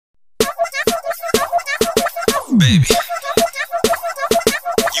baby.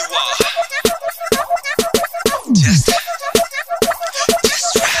 You are just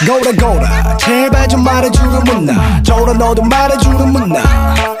right. 고라 제발 좀 말해주는 문나 저라 너도 말해주는 문나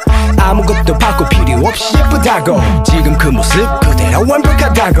아무것도 바꿀 필요 없이 예쁘다고 지금 그 모습 그대로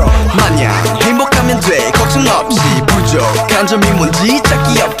완벽하다고 마냥 행복하면 돼 걱정 없이 부족한 점이 뭔지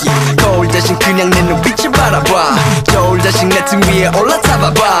찾기 없기 거울 대신 그냥 내 눈빛을 바라봐 저울 대신 내 등 위에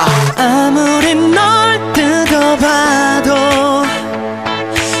올라타봐봐 아무리 널 뜯어봐도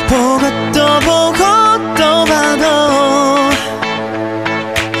보고 또 보고 또 봐도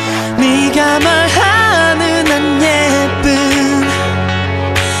네가 말하는 안 예쁜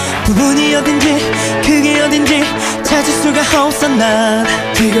부분이 어딘지 그게 어딘지 찾을 수가 없어 난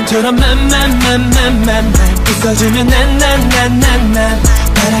지금처럼 맘맘맘맘맘 웃어주면 난난난난난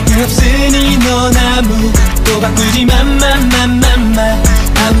바랄 게 없으니 넌 아무것도 바꾸지 맘맘맘맘맘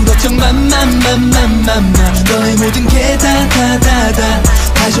아무 걱정 맘맘맘맘맘맘 너의 모든 게 다다다다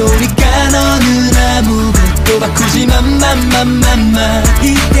다 좋으니까 너는 아무것도 바꾸지 맘맘맘맘맘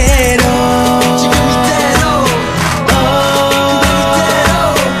이대로 지금 이대로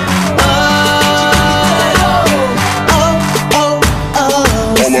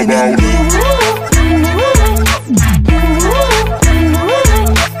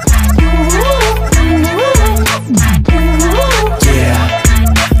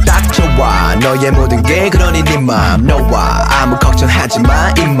너의 모든 게 그러니 네 맘 너와 아무 걱정하지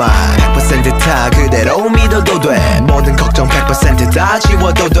마 이만 100% 다 그대로 믿어도 돼 모든 걱정 100% 다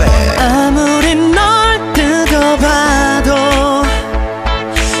지워도 돼 아무리 널 뜯어봐도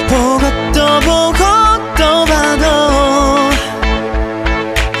보고 또 보고 또 봐도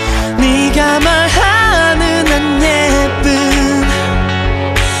네가 말하는 안 예쁜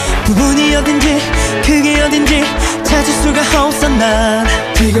부분이 어딘지 그게 어딘지 찾을 수가 없어 난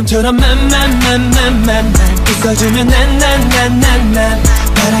지금처럼 맘맘맘맘맘 웃어주면 난난난난난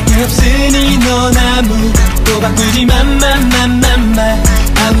바랄 게 없으니 넌 아무것도 바꾸지 맘맘맘맘맘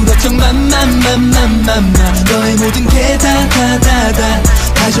아무 걱정 맘맘맘맘맘맘 너의 모든 게 다다다다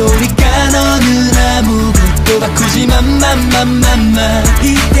다 좋으니까 너는 아무것도 바꾸지 맘맘맘맘맘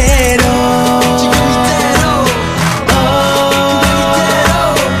이대로 지금 이대로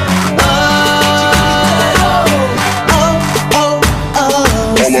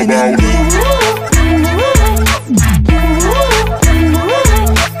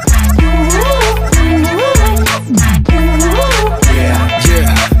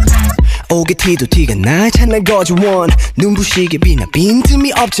오게티도 티가 나 찬날 거지원 눈부시게 빛나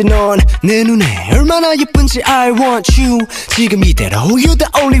빈틈이 없지 넌 내 눈에 얼마나 예쁜지 I want you 지금 이대로 You're the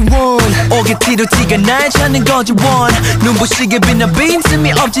only one 오게티도 티가 날 찾는 거지 원 눈부시게 빛나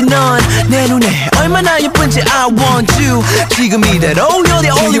빈틈이 없지 넌 내 눈에 얼마나 예쁜지 I want you 지금 이대로 You're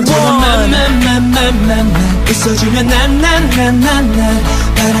the only one 맘맘맘맘맘 웃어주면 난난난난난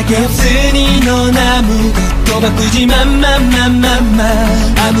바랄 게 없으니 넌 아무것도 바꾸지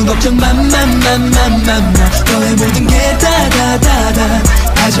맘맘맘맘맘 아무 걱정 맘맘맘맘맘맘 너의 모든 게 다다다다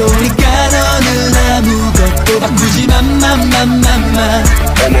다 좋으니까 너는 아무것도 바꾸지 맘맘맘맘맘